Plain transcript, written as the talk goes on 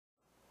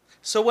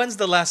So when's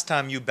the last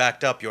time you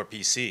backed up your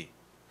PC?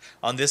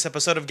 On this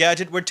episode of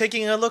Gadget, we're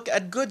taking a look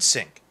at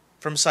GoodSync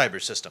from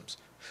Siber Systems.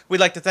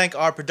 We'd like to thank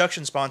our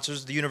production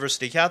sponsors, the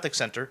University Catholic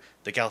Center,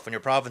 the California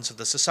Province of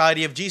the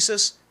Society of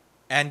Jesus,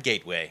 and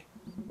Gateway.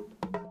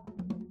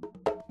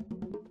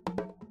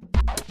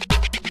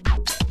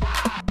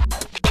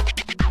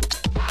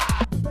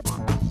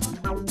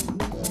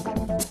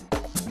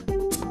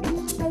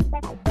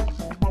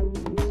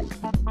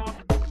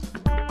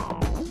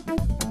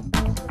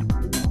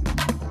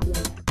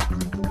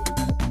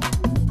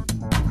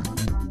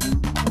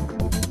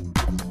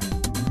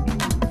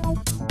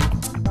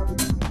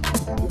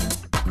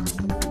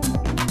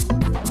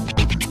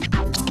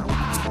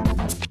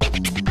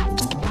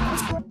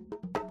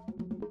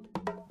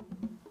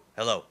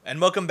 Hello, and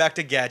welcome back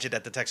to Gadget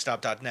at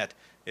thetechstop.net.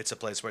 It's a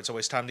place where it's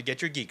always time to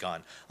get your geek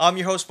on. I'm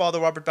your host,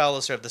 Father Robert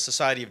Ballister of the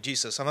Society of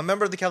Jesus. I'm a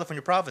member of the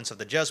California Province of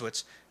the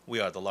Jesuits.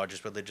 We are the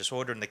largest religious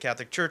order in the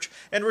Catholic Church,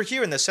 and we're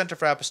here in the Center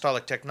for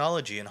Apostolic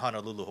Technology in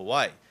Honolulu,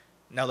 Hawaii.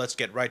 Now let's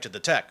get right to the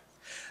tech.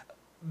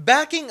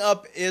 Backing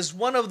up is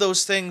one of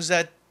those things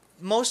that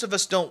most of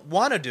us don't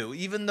want to do,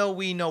 even though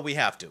we know we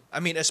have to. I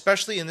mean,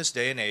 especially in this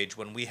day and age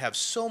when we have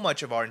so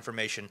much of our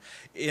information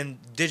in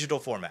digital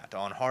format,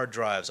 on hard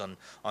drives, on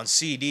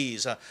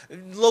CDs,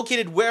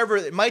 located wherever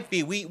it might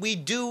be, we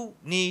do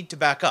need to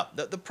back up.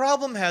 The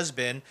problem has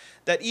been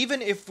that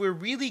even if we're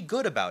really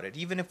good about it,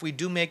 even if we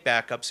do make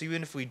backups,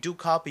 even if we do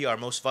copy our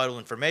most vital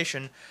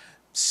information,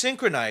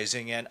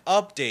 synchronizing and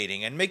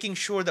updating and making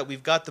sure that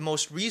we've got the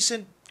most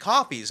recent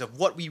copies of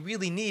what we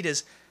really need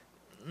is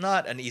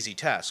not an easy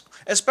task,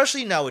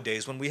 especially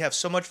nowadays when we have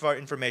so much of our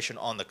information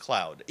on the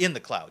cloud, in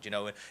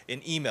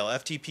email,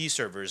 FTP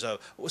servers,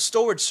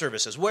 storage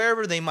services,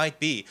 wherever they might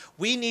be.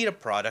 We need a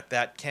product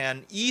that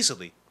can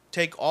easily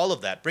take all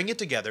of that, bring it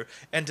together,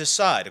 and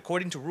decide,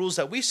 according to rules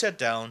that we set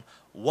down,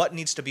 what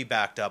needs to be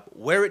backed up,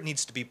 where it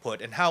needs to be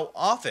put, and how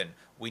often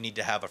we need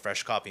to have a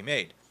fresh copy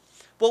made.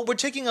 Well, we're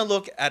taking a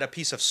look at a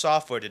piece of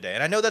software today,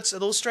 and I know that's a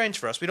little strange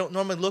for us. We don't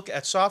normally look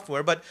at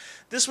software, but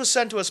this was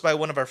sent to us by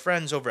one of our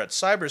friends over at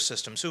Siber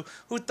Systems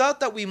who thought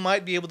that we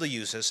might be able to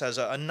use this as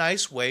a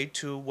nice way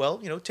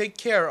to, take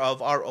care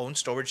of our own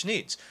storage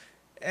needs.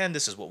 And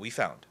this is what we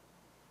found.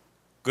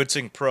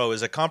 GoodSync Pro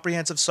is a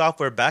comprehensive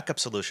software backup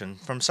solution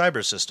from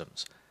Siber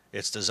Systems.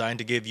 It's designed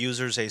to give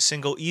users a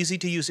single,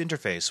 easy-to-use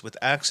interface with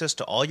access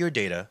to all your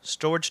data,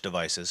 storage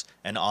devices,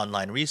 and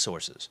online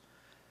resources.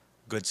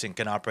 GoodSync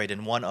can operate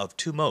in one of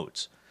two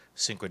modes,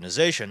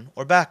 synchronization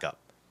or backup.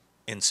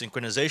 In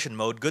synchronization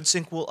mode,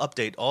 GoodSync will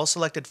update all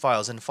selected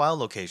files and file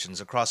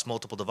locations across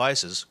multiple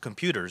devices,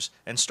 computers,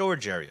 and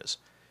storage areas.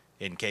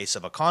 In case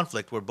of a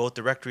conflict where both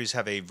directories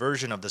have a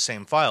version of the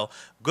same file,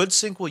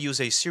 GoodSync will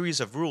use a series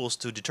of rules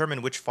to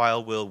determine which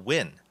file will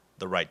win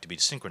the right to be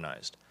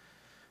synchronized.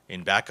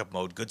 In backup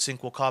mode,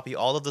 GoodSync will copy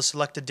all of the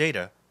selected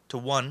data to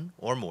one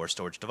or more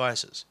storage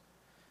devices.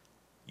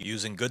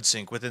 Using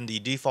GoodSync within the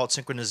default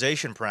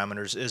synchronization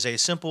parameters is a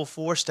simple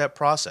four-step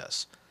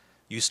process.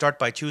 You start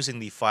by choosing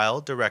the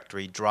file,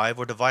 directory, drive,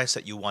 or device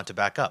that you want to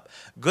back up.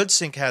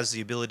 GoodSync has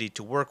the ability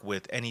to work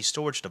with any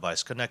storage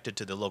device connected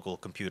to the local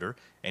computer,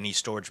 any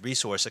storage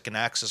resource it can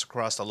access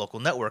across the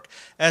local network,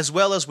 as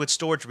well as with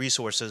storage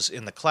resources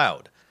in the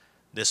cloud.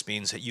 This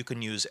means that you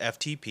can use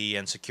FTP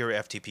and secure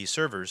FTP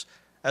servers,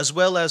 as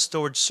well as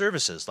storage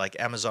services like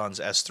Amazon's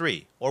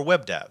S3 or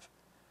WebDAV.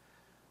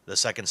 The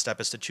second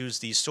step is to choose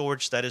the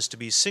storage that is to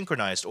be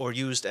synchronized or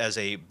used as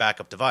a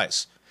backup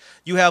device.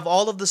 You have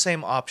all of the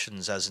same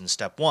options as in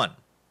step 1.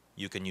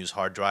 You can use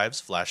hard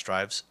drives, flash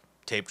drives,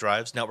 tape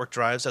drives, network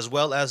drives, as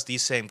well as the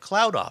same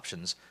cloud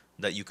options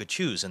that you could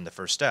choose in the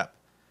first step.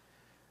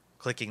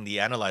 Clicking the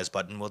Analyze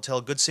button will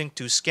tell GoodSync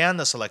to scan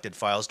the selected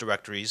files,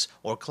 directories,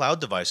 or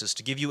cloud devices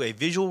to give you a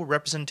visual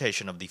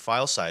representation of the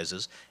file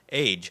sizes,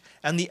 age,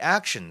 and the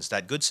actions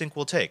that GoodSync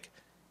will take,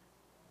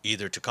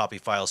 either to copy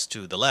files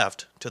to the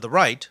left, to the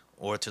right,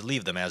 or to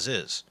leave them as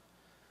is.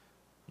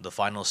 The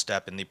final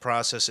step in the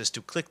process is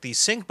to click the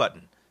Sync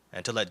button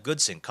and to let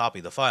GoodSync copy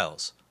the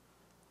files.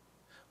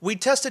 We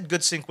tested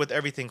GoodSync with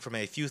everything from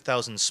a few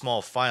thousand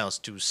small files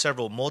to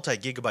several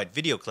multi-gigabyte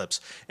video clips,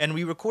 and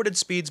we recorded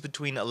speeds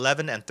between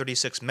 11 and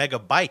 36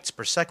 megabytes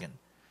per second.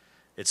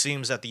 It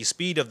seems that the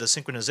speed of the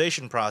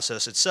synchronization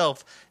process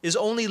itself is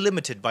only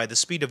limited by the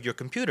speed of your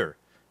computer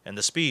and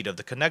the speed of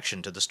the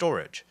connection to the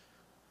storage.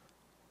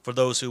 For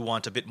those who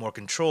want a bit more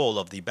control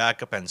of the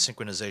backup and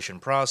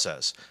synchronization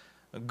process,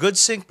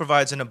 GoodSync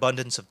provides an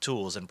abundance of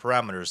tools and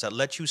parameters that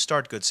let you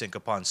start GoodSync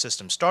upon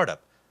system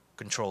startup,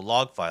 control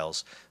log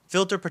files,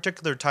 filter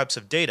particular types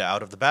of data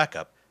out of the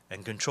backup,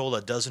 and control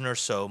a dozen or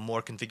so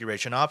more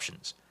configuration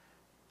options.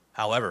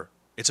 However,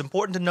 it's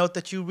important to note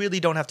that you really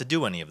don't have to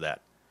do any of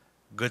that.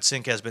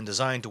 GoodSync has been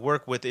designed to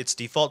work with its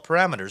default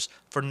parameters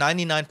for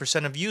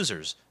 99% of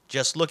users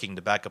just looking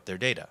to back up their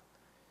data.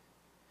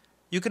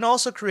 You can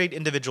also create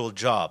individual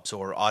jobs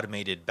or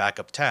automated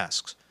backup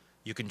tasks.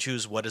 You can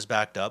choose what is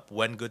backed up,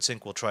 when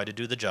GoodSync will try to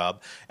do the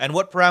job, and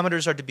what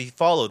parameters are to be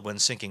followed when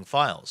syncing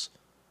files.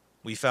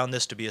 We found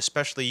this to be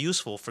especially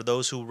useful for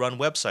those who run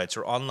websites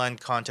or online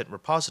content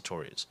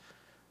repositories.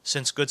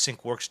 Since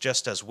GoodSync works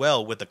just as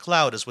well with the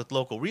cloud as with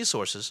local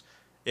resources,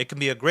 it can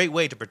be a great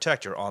way to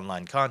protect your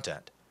online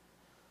content.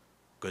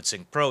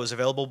 GoodSync Pro is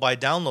available by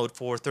download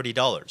for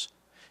 $30.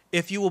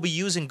 If you will be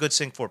using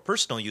GoodSync for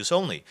personal use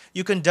only,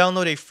 you can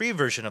download a free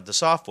version of the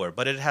software,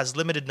 but it has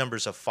limited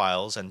numbers of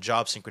files and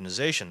job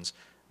synchronizations,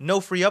 no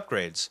free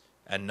upgrades,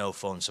 and no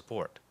phone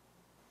support.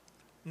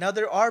 Now,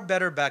 there are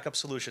better backup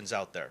solutions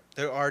out there.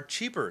 There are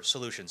cheaper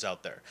solutions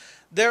out there.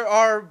 There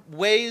are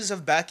ways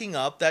of backing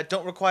up that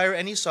don't require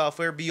any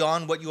software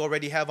beyond what you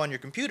already have on your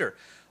computer.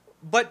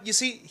 But you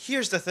see,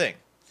 here's the thing.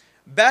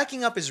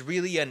 Backing up is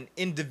really an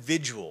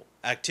individual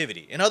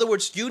activity. In other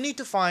words, you need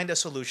to find a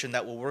solution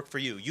that will work for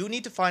you. You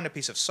need to find a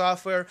piece of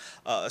software,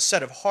 a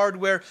set of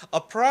hardware, a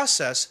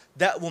process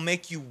that will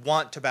make you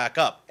want to back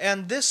up.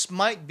 And this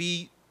might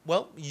be,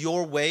 well,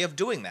 your way of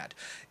doing that.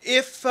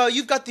 If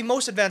you've got the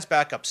most advanced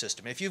backup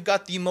system, if you've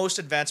got the most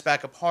advanced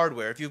backup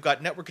hardware, if you've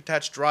got network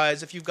attached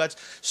drives, if you've got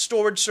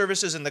storage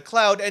services in the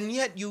cloud, and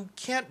yet you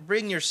can't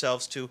bring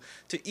yourselves to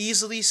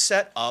easily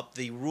set up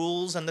the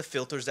rules and the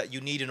filters that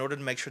you need in order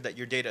to make sure that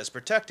your data is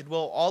protected,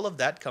 well, all of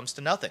that comes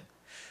to nothing.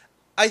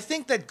 I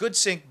think that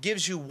GoodSync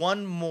gives you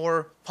one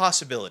more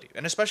possibility,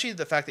 and especially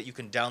the fact that you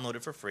can download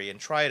it for free and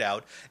try it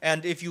out.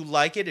 And if you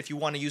like it, if you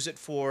want to use it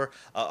for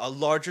a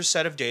larger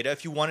set of data,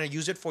 if you want to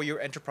use it for your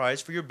enterprise,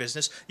 for your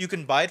business, you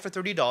can buy it for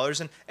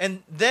 $30,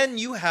 and then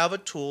you have a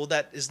tool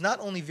that is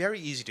not only very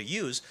easy to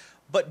use,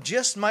 but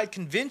just might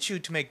convince you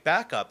to make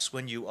backups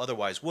when you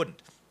otherwise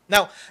wouldn't.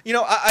 Now,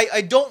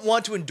 I don't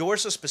want to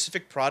endorse a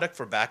specific product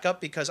for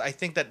backup because I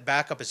think that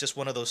backup is just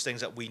one of those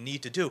things that we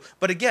need to do.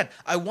 But again,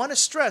 I want to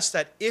stress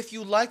that if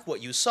you like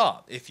what you saw,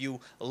 if you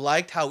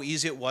liked how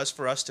easy it was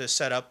for us to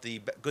set up the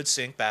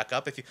GoodSync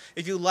backup,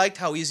 if you liked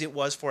how easy it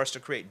was for us to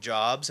create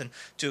jobs and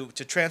to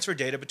transfer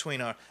data between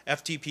our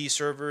FTP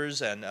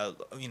servers and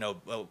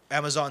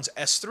Amazon's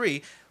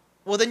S3,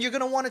 well, then you're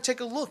going to want to take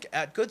a look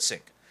at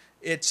GoodSync.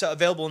 It's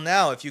available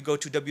now. If you go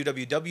to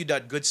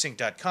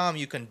www.goodsync.com,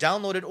 you can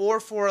download it, or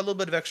for a little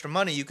bit of extra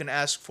money, you can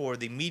ask for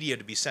the media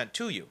to be sent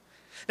to you.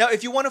 Now,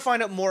 if you want to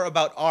find out more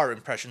about our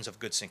impressions of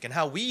GoodSync and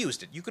how we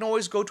used it, you can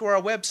always go to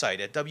our website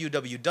at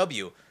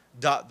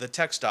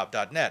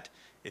www.thetechstop.net.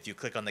 If you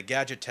click on the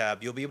Gadget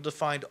tab, you'll be able to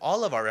find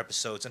all of our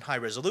episodes in high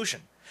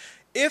resolution.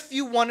 If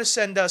you want to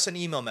send us an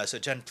email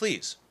message, and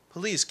please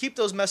keep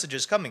those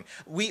messages coming.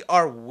 We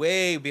are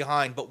way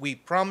behind, but we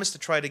promise to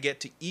try to get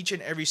to each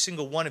and every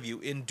single one of you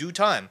in due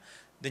time.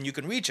 Then you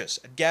can reach us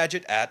at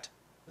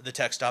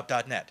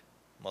gadget@thetechstop.net.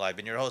 Well, I've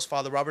been your host,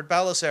 Father Robert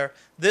Balaser.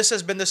 This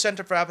has been the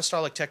Center for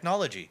Apostolic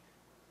Technology.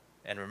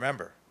 And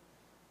remember,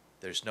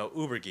 there's no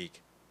Uber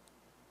Geek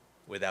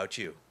without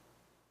you.